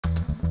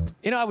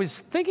You know, I was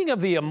thinking of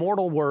the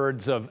immortal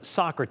words of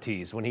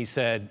Socrates when he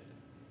said,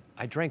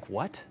 "I drank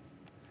what?"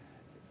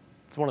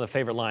 It's one of the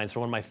favorite lines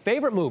from one of my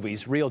favorite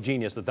movies, Real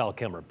Genius with Val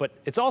Kilmer. But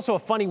it's also a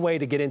funny way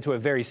to get into a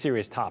very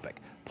serious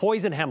topic,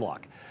 poison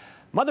hemlock.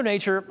 Mother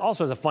Nature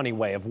also has a funny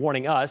way of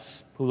warning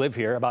us who live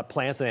here about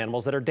plants and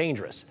animals that are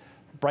dangerous.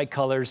 Bright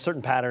colors,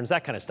 certain patterns,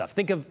 that kind of stuff.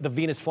 Think of the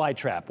Venus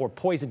flytrap or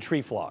poison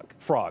tree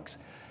frogs.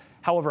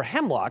 However,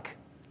 hemlock,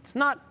 it's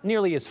not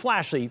nearly as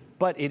flashy,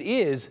 but it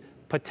is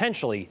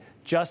potentially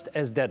just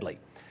as deadly.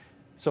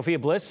 Sophia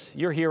Bliss,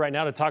 you're here right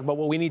now to talk about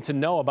what we need to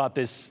know about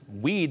this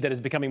weed that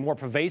is becoming more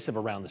pervasive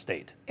around the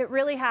state. It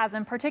really has,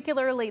 and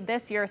particularly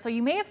this year. So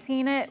you may have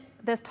seen it,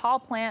 this tall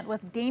plant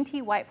with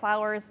dainty white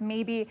flowers,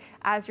 maybe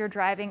as you're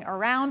driving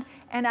around.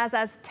 And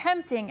as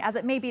tempting as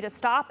it may be to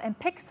stop and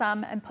pick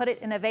some and put it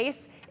in a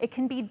vase, it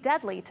can be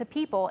deadly to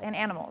people and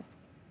animals.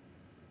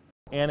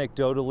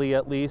 Anecdotally,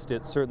 at least,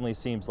 it certainly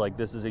seems like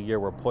this is a year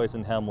where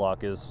poison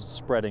hemlock is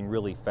spreading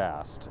really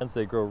fast. And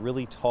they grow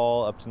really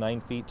tall, up to 9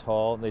 feet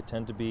tall. They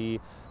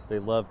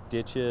love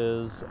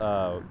ditches,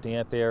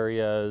 damp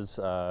areas,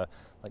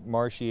 like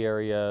marshy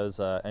areas,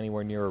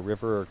 anywhere near a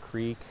river or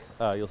creek.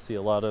 You'll see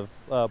a lot of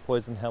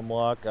poison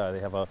hemlock. They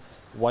have a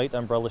white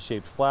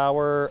umbrella-shaped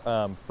flower,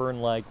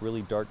 fern-like,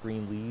 really dark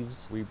green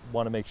leaves. We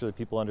want to make sure that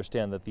people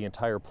understand that the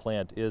entire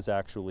plant is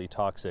actually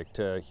toxic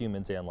to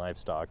humans and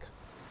livestock.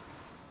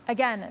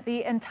 Again,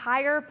 the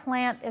entire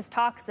plant is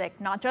toxic,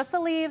 not just the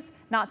leaves,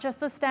 not just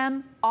the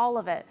stem, all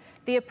of it.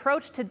 The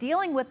approach to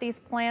dealing with these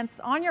plants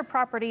on your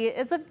property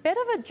is a bit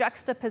of a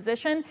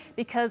juxtaposition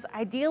because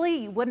ideally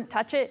you wouldn't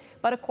touch it,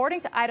 but according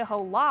to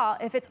Idaho law,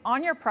 if it's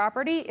on your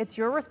property, it's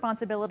your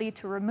responsibility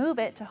to remove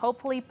it to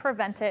hopefully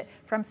prevent it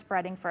from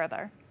spreading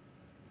further.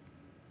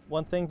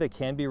 One thing that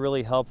can be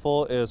really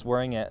helpful is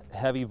wearing a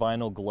heavy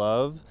vinyl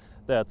glove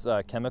that's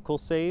chemical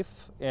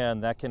safe,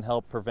 and that can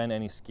help prevent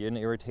any skin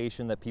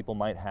irritation that people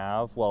might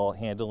have while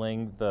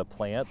handling the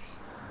plants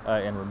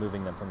and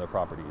removing them from their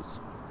properties.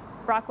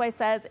 Brockway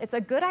says it's a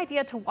good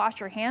idea to wash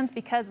your hands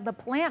because the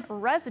plant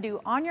residue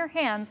on your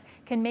hands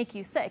can make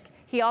you sick.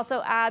 He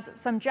also adds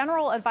some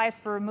general advice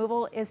for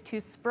removal is to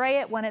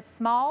spray it when it's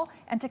small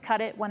and to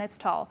cut it when it's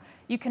tall.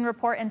 You can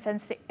report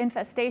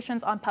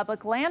infestations on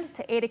public land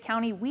to Ada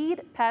County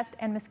Weed, Pest,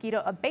 and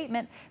Mosquito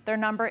Abatement. Their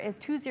number is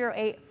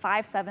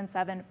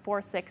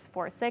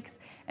 208-577-4646.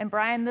 And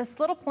Brian, this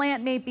little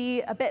plant may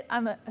be a bit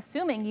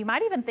unassuming. You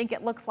might even think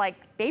it looks like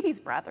baby's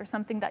breath or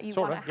something that you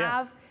want to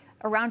have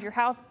around your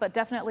house, but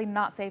definitely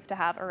not safe to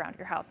have around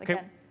your house.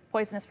 Again,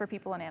 poisonous for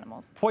people and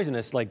animals.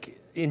 Poisonous, like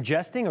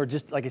ingesting, or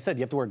just, like I said,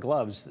 you have to wear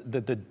gloves.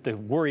 The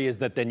worry is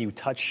that then you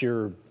touch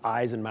your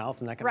eyes and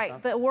mouth and that kind of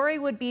stuff? Right, the worry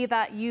would be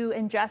that you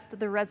ingest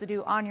the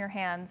residue on your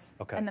hands,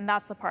 and then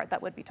that's the part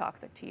that would be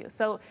toxic to you.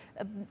 So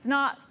it's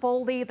not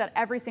fully that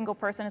every single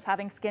person is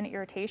having skin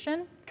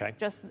irritation,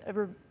 just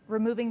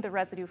removing the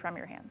residue from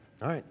your hands.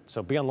 All right,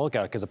 so be on the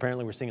lookout, because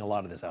apparently we're seeing a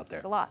lot of this out there.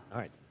 It's a lot. All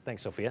right,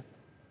 thanks, Sophia.